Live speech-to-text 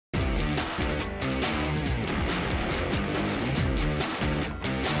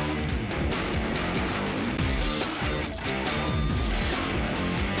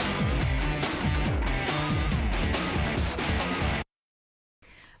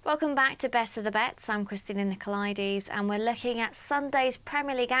Welcome back to Best of the Bets. I'm Christina Nicolaides and we're looking at Sunday's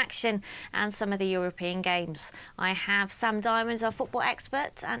Premier League action and some of the European games. I have Sam Dymond, our football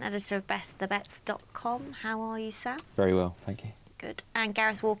expert and editor of bestofthebets.com. How are you, Sam? Very well, thank you. Good. And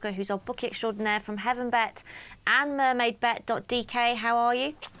Gareth Walker, who's our bookie extraordinaire from HeavenBet and mermaidbet.dk. How are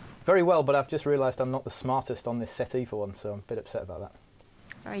you? Very well, but I've just realised I'm not the smartest on this settee for once, so I'm a bit upset about that.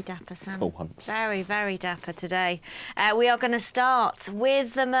 Very dapper, Sam. For once. Very, very dapper today. We are going to start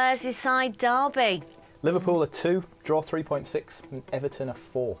with the Merseyside derby. Liverpool are 2, draw 3.6, and Everton are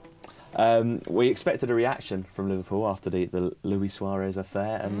 4. We expected a reaction from Liverpool after the Luis Suarez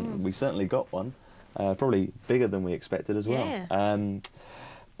affair, and we certainly got one. Probably bigger than we expected as well. Yeah.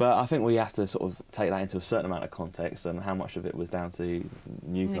 But I think we have to sort of take that into a certain amount of context and how much of it was down to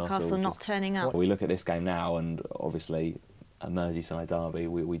Newcastle not turning up. We look at this game now and obviously a Merseyside derby,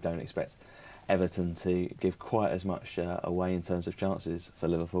 we don't expect Everton to give quite as much away in terms of chances for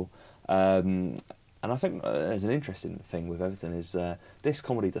Liverpool. And I think there's an interesting thing with Everton is this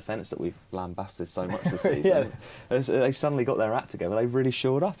comedy defence that we've lambasted so much this season. They've suddenly got their act together. They've really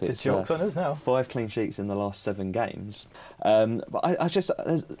shored up. It's joke's on us now. 5 clean sheets in the last 7 games. But I just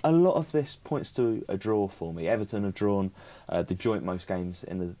a lot of this points to a draw for me. Everton have drawn the joint most games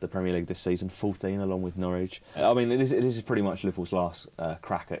in the Premier League this season, 14 along with Norwich. I mean, this is pretty much Liverpool's last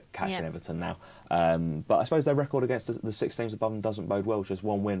crack at catching Everton now. But I suppose their record against the 6 teams above them doesn't bode well. Just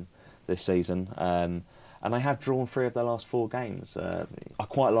 1 win this season, and they have drawn 3 of their last 4 games. I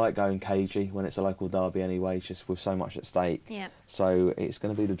quite like going cagey when it's a local derby anyway, just with so much at stake. Yeah. So it's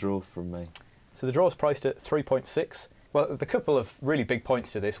going to be the draw from me. So the draw is priced at 3.6. Well, there's a couple of really big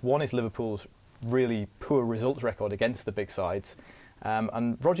points to this. One is Liverpool's really poor results record against the big sides.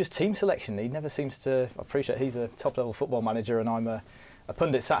 And Rodgers' team selection, he never seems to... I appreciate he's a top-level football manager and I'm a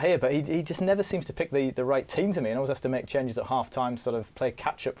pundit sat here, but he just never seems to pick the right team to me and always has to make changes at half-time, sort of play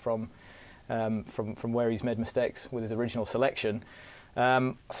catch-up from where he's made mistakes with his original selection.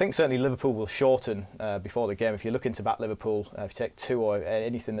 I think certainly Liverpool will shorten before the game. If you're looking to back Liverpool, if you take 2 or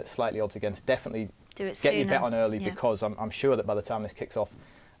anything that's slightly odds against, definitely get your bet on early because I'm sure that by the time this kicks off,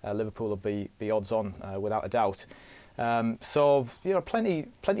 Liverpool will be odds on without a doubt. So plenty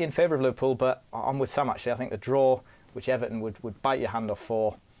in favour of Liverpool, but I'm with Sam actually. I think the draw, which Everton would bite your hand off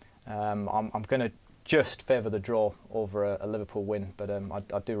for, I'm going to just favour the draw over a Liverpool win, but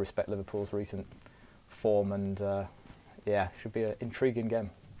I do respect Liverpool's recent form and should be an intriguing game.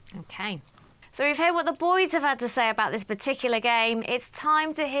 Okay. So we've heard what the boys have had to say about this particular game. It's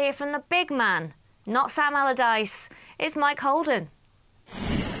time to hear from the big man, not Sam Allardyce. It's Mike Holden.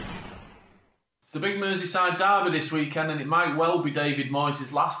 It's the big Merseyside derby this weekend and it might well be David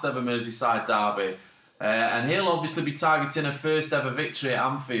Moyes' last ever Merseyside derby. And he'll obviously be targeting a first ever victory at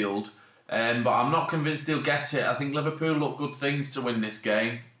Anfield. But I'm not convinced he'll get it. I think Liverpool look good things to win this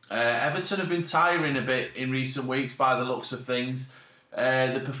game. Everton have been tiring a bit in recent weeks by the looks of things.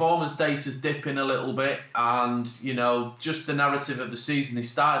 The performance data's dipping a little bit and, just the narrative of the season. They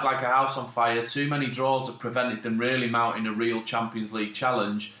started like a house on fire. Too many draws have prevented them really mounting a real Champions League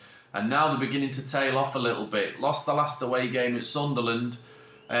challenge. And now they're beginning to tail off a little bit. Lost the last away game at Sunderland.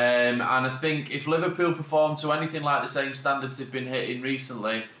 And I think if Liverpool perform to anything like the same standards they've been hitting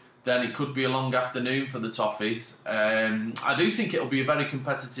recently, then it could be a long afternoon for the Toffees. I do think it'll be a very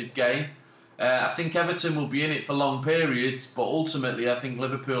competitive game. I think Everton will be in it for long periods, but ultimately I think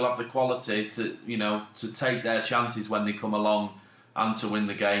Liverpool have the quality to take their chances when they come along and to win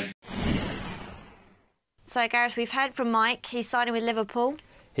the game. So Gareth, we've heard from Mike. He's signing with Liverpool.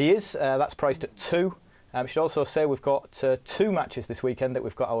 He is. That's priced at 2. Should also say we've got 2 matches this weekend that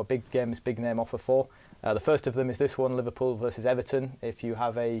we've got our big games, big name offer for. The first of them is this one, Liverpool versus Everton. If you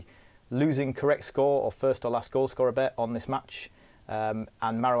have a losing correct score or first or last goal scorer bet on this match and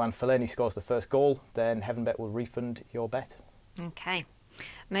Marouane Fellaini scores the first goal, then HeavenBet will refund your bet. Okay.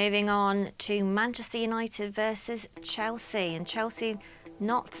 Moving on to Manchester United versus Chelsea. And Chelsea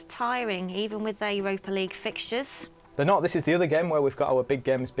not tiring even with their Europa League fixtures. They're not. This is the other game where we've got our big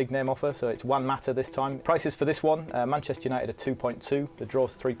games, big name offer, so it's one matter this time. Prices for this one, Manchester United are 2.2, the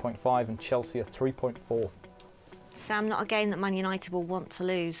draw's 3.5 and Chelsea are 3.4. Sam, not a game that Man United will want to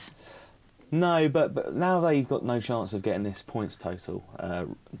lose. No, but now they've got no chance of getting this points total,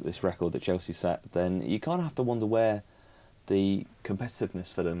 this record that Chelsea set, then you kind of have to wonder where the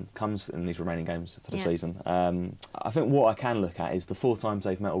competitiveness for them comes in these remaining games for the season. I think what I can look at is the 4 times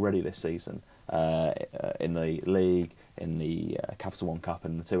they've met already this season. In the League, in the Capital One Cup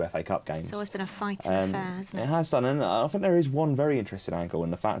and the 2 FA Cup games. It's always been a fighting affair, hasn't it? It has done, and I think there is one very interesting angle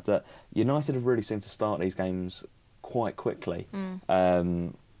in the fact that United have really seemed to start these games quite quickly.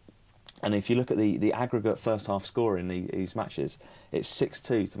 And if you look at the aggregate first half score in these matches, it's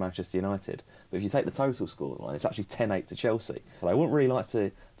 6-2 to Manchester United. But if you take the total scoreline, it's actually 10-8 to Chelsea. So I wouldn't really like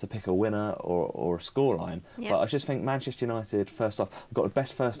to pick a winner or a scoreline. Yep. But I just think Manchester United, first half, got the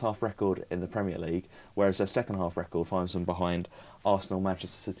best first half record in the Premier League, whereas their second half record finds them behind Arsenal,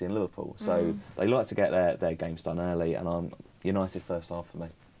 Manchester City and Liverpool. So they like to get their games done early, and I'm United first half for me.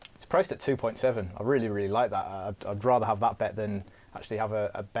 It's priced at 2.7. I really, really like that. I'd rather have that bet than actually have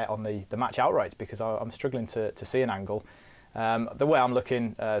a bet on the match outright, because I'm struggling to see an angle. The way I'm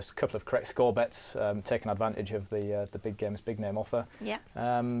looking, is a couple of correct score bets, taking advantage of the big games, big name offer. Yeah.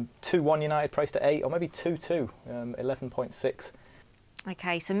 2-1 United priced at 8, or maybe 2-2, 11.6.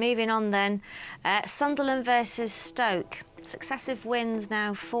 Okay, so moving on then. Sunderland versus Stoke. Successive wins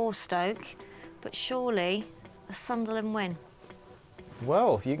now for Stoke, but surely a Sunderland win.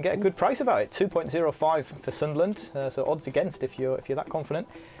 Well, you can get a good price about it. 2.05 for Sunderland, so odds against if you're that confident.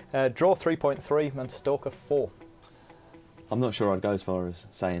 Draw 3.3 and Stoke a 4. I'm not sure I'd go as far as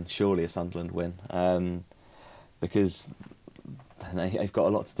saying surely a Sunderland win, because they've got a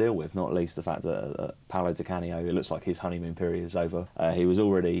lot to deal with, not least the fact that Paolo Di Canio, it looks like his honeymoon period is over. He was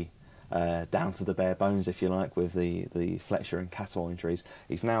already down to the bare bones, if you like, with the Fletcher and Cattell injuries.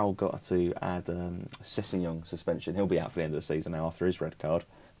 He's now got to add Sessegnon suspension. He'll be out for the end of the season now after his red card.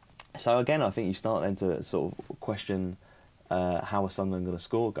 So again, I think you start then to sort of question how are Sunderland going to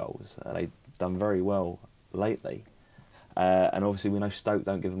score goals. They've done very well lately. And obviously we know Stoke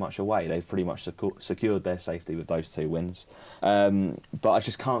don't give much away. They've pretty much secured their safety with those 2 wins. But I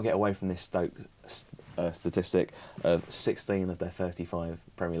just can't get away from this Stoke statistic of 16 of their 35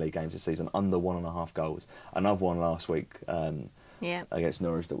 Premier League games this season under 1.5 goals. Another one last week against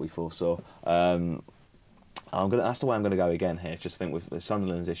Norwich that we foresaw. That's the way I'm going to go again here. Just think with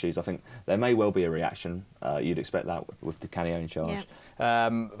Sunderland's issues, I think there may well be a reaction. You'd expect that with Di Canio in charge. Yeah. I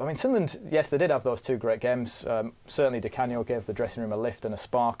mean, Sunderland, yes, they did have those 2 great games. Certainly Di Canio gave the dressing room a lift and a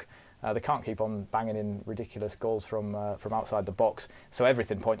spark. They can't keep on banging in ridiculous goals from outside the box. So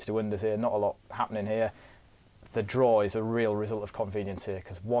everything points to unders here. Not a lot happening here. The draw is a real result of convenience here,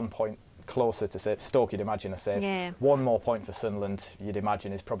 because 1 point closer to save. Stoke, you'd imagine, a save. Yeah. 1 more point for Sunderland, you'd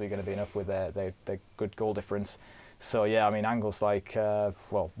imagine, is probably going to be enough with their good goal difference. So, yeah, I mean, angles like,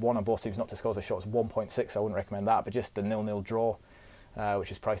 one or both teams not to score the shots, 1.6, I wouldn't recommend that, but just the 0-0 draw,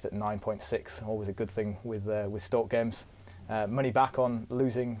 which is priced at 9.6, always a good thing with Stoke games. Money back on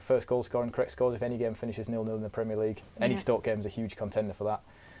losing first goal scoring, correct scores if any game finishes 0-0 in the Premier League. Any Stoke game's a huge contender for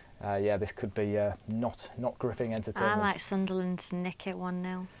that. This could be not gripping entertainment. I like Sunderland to nick it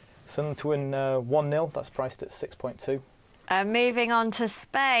 1-0. Sunderland to win 1-0, that's priced at 6.2. Moving on to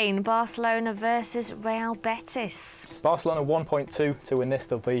Spain, Barcelona versus Real Betis. Barcelona 1.2 to win this.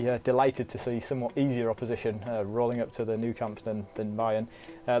 They'll be delighted to see somewhat easier opposition rolling up to the new camp than Bayern.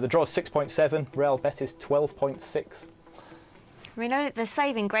 The draw is 6.7, Real Betis 12.6. We know the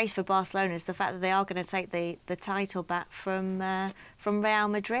saving grace for Barcelona is the fact that they are going to take the title back from Real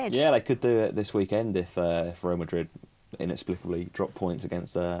Madrid. Yeah, they could do it this weekend if Real Madrid inexplicably drop points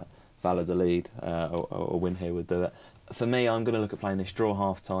against Valladolid. A win here would do it. For me, I'm going to look at playing this draw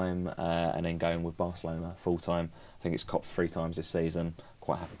half-time and then going with Barcelona full-time. I think it's copped 3 times this season.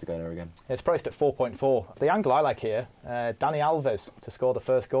 Quite happy to go there again. It's priced at 4.4. The angle I like here, Dani Alves to score the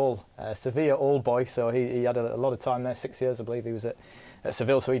first goal. Sevilla old boy, so he had a lot of time there, 6 years I believe he was at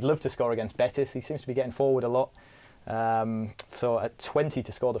Seville, so he'd love to score against Betis. He seems to be getting forward a lot. So at 20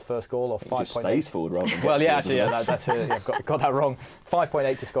 to score the first goal, or 5.8. Just stays forward rather than well, yeah, actually, that's I've got that wrong.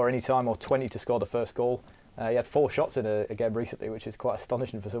 5.8 to score any time, or 20 to score the first goal. He had 4 shots in a game recently, which is quite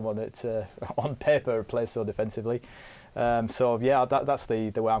astonishing for someone that, on paper, plays so defensively. So, yeah, that's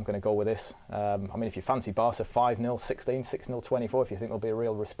the way I'm going to go with this. I mean, if you fancy Barca 5-0, 16, 6-0, 24, if you think there'll be a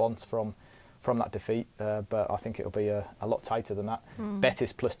real response from that defeat, but I think it'll be a lot tighter than that.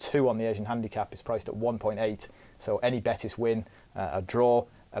 Betis +2 on the Asian handicap is priced at 1.8. So any Betis win, a draw,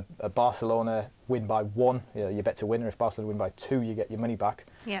 a Barcelona win by 1, you bet to win, or if Barcelona win by 2, you get your money back.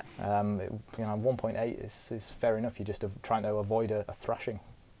 Yep. 1.8 is fair enough. You're just trying to avoid a thrashing.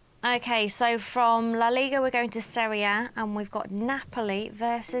 Okay, so from La Liga we're going to Serie A, and we've got Napoli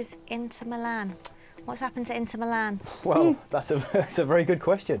versus Inter Milan. What's happened to Inter Milan? Well, that's a very good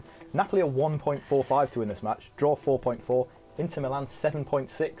question. Napoli are 1.45 to win this match, draw 4.4, Inter Milan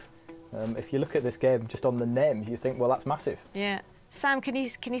 7.6. If you look at this game just on the names, you think, well, that's massive. Yeah. Sam, can you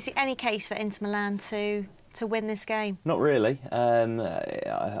see any case for Inter Milan to win this game? Not really.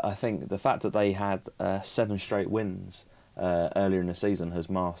 I think the fact that they had 7 straight wins earlier in the season has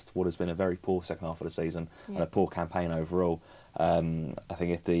masked what has been a very poor second half of the season and a poor campaign overall. I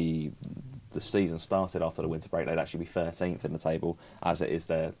think if the the season started after the winter break, they'd actually be 13th in the table, as it is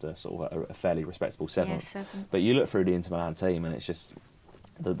their sort of a fairly respectable 7th. Yeah, 7th. But you look through the Inter Milan team, and it's just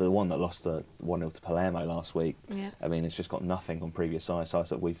the one that lost 1-0 to Palermo last week. Yeah. I mean, it's just got nothing on previous sides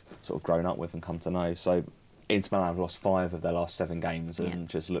that we've sort of grown up with and come to know. So Inter Milan have lost 5 of their last 7 games and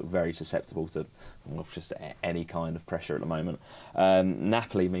just look very susceptible to just any kind of pressure at the moment.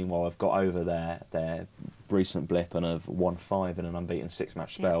 Napoli, meanwhile, have got over their recent blip and have won 5 in an unbeaten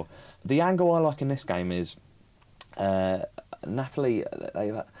 6-match spell. The angle I like in this game is Napoli,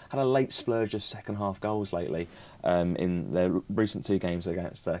 they've had a late splurge of second-half goals lately. In their recent 2 games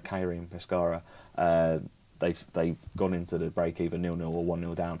against Cagliari and Pescara, they've gone into the break-even 0-0 or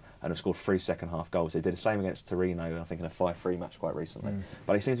 1-0 down and have scored 3 second-half goals. They did the same against Torino, I think, in a 5-3 match quite recently.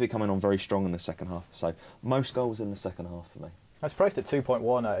 But they seem to be coming on very strong in the second half. So most goals in the second half for me. It's priced at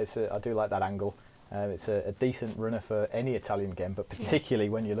 2.1. I do like that angle. It's a decent runner for any Italian game, but particularly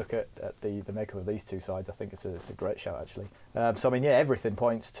when you look at the makeup of these two sides, I think it's a great shout, actually. So, I mean, yeah, everything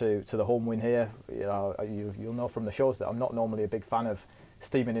points to the home win here. You know, you'll know from the shows that I'm not normally a big fan of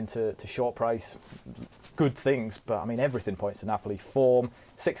steaming into short price good things, but, I mean, everything points to Napoli. Form,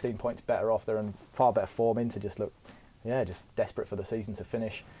 16 points better off. They're in far better form. Inter just look, just desperate for the season to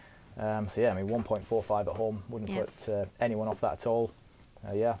finish. So, yeah, I mean, 1.45 at home wouldn't put anyone off that at all.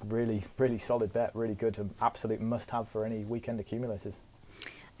 Really, really solid bet, really good, an absolute must-have for any weekend accumulators.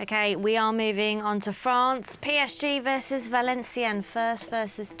 Okay, we are moving on to France. PSG versus Valenciennes, first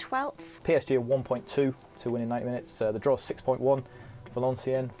versus 12th. PSG are 1.2 to win in 90 minutes. The draw is 6.1.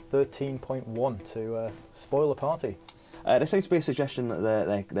 Valenciennes 13.1 to spoil the party. There seems to be a suggestion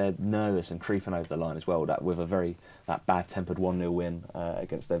that they're nervous and creeping over the line as well. That with that bad-tempered 1-0 win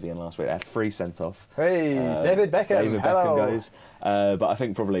against Evian last week, they had 3 sent off. Hey, David Beckham. David Beckham goes. But I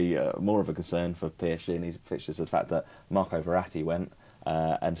think probably more of a concern for PSG in these fixtures is the fact that Marco Verratti went,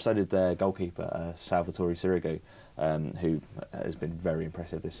 and so did their goalkeeper Salvatore Sirigu, who has been very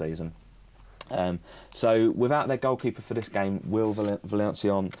impressive this season. So without their goalkeeper for this game, will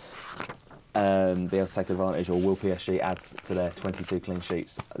Valenciennes be able to take advantage, or will PSG add to their 22 clean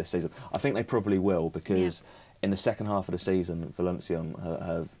sheets this season? I think they probably will, because in the second half of the season, Valenciennes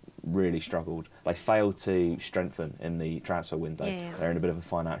have really struggled. They failed to strengthen in the transfer window. They're in a bit of a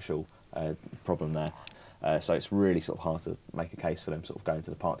financial problem there. So it's really sort of hard to make a case for them sort of going to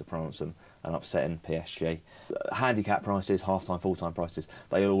the Parc des Princes and upsetting PSG. Handicap prices, half-time, full-time prices,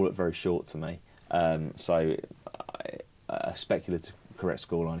 they all look very short to me. So a speculative correct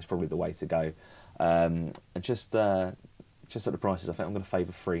scoreline is probably the way to go. And just at the prices, I think I'm going to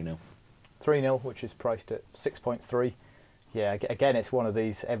favour 3-0. 3-0, which is priced at 6.3. Yeah, again, it's one of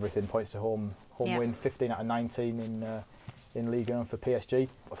these, everything points to home win, 15 out of 19 in Liga for PSG.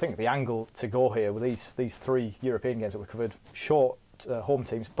 I think the angle to go here with these 3 European games that we covered, short home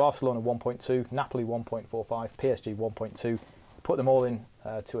teams, Barcelona 1.2, Napoli 1.45, PSG 1.2. Put them all in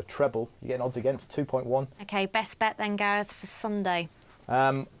to a treble, you're getting odds against 2.1. Okay, best bet then, Gareth, for Sunday.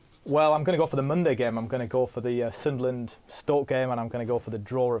 Well, I'm going to go for the Monday game. I'm going to go for the Sunderland Stoke game, and I'm going to go for the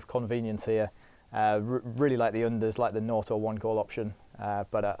draw of convenience here. Really like the unders, like the 0 or 1 goal option,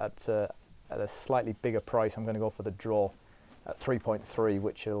 but at a slightly bigger price, I'm going to go for the draw at 3.3,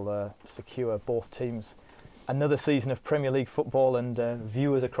 which will secure both teams another season of Premier League football, and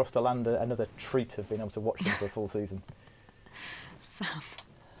viewers across the land another treat of being able to watch them for a full season. Sam?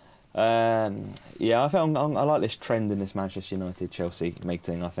 I think I like this trend in this Manchester United-Chelsea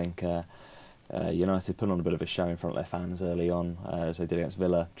meeting. I think United put on a bit of a show in front of their fans early on, as they did against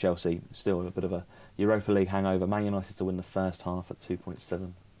Villa. Chelsea still a bit of a Europa League hangover. Man United to win the first half at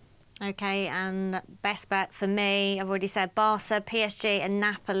 2.7. Okay, and best bet for me, I've already said Barca, PSG and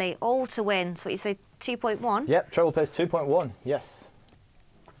Napoli, all to win. So what you say, 2.1? Yep, treble pays 2.1, yes.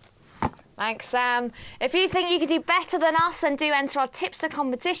 Thanks, Sam. If you think you could do better than us, then do enter our tipster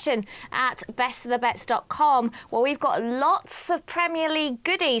competition at bestofthebets.com, where we've got lots of Premier League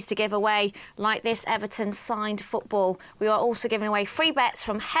goodies to give away, like this Everton signed football. We are also giving away free bets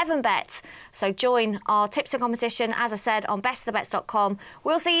from Heaven Bet. So join our tipster competition, as I said, on bestofthebets.com.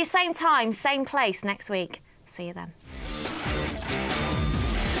 We'll see you same time, same place next week. See you then.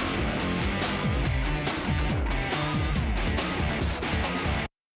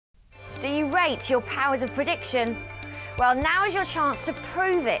 Do you rate your powers of prediction? Well, now is your chance to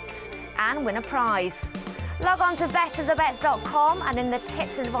prove it and win a prize. Log on to bestofthebets.com, and in the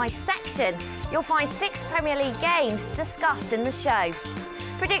tips and advice section, you'll find 6 Premier League games discussed in the show.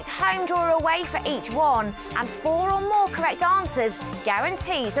 Predict home, draw, or away for each one, and 4 or more correct answers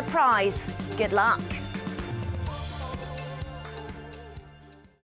guarantees a prize. Good luck.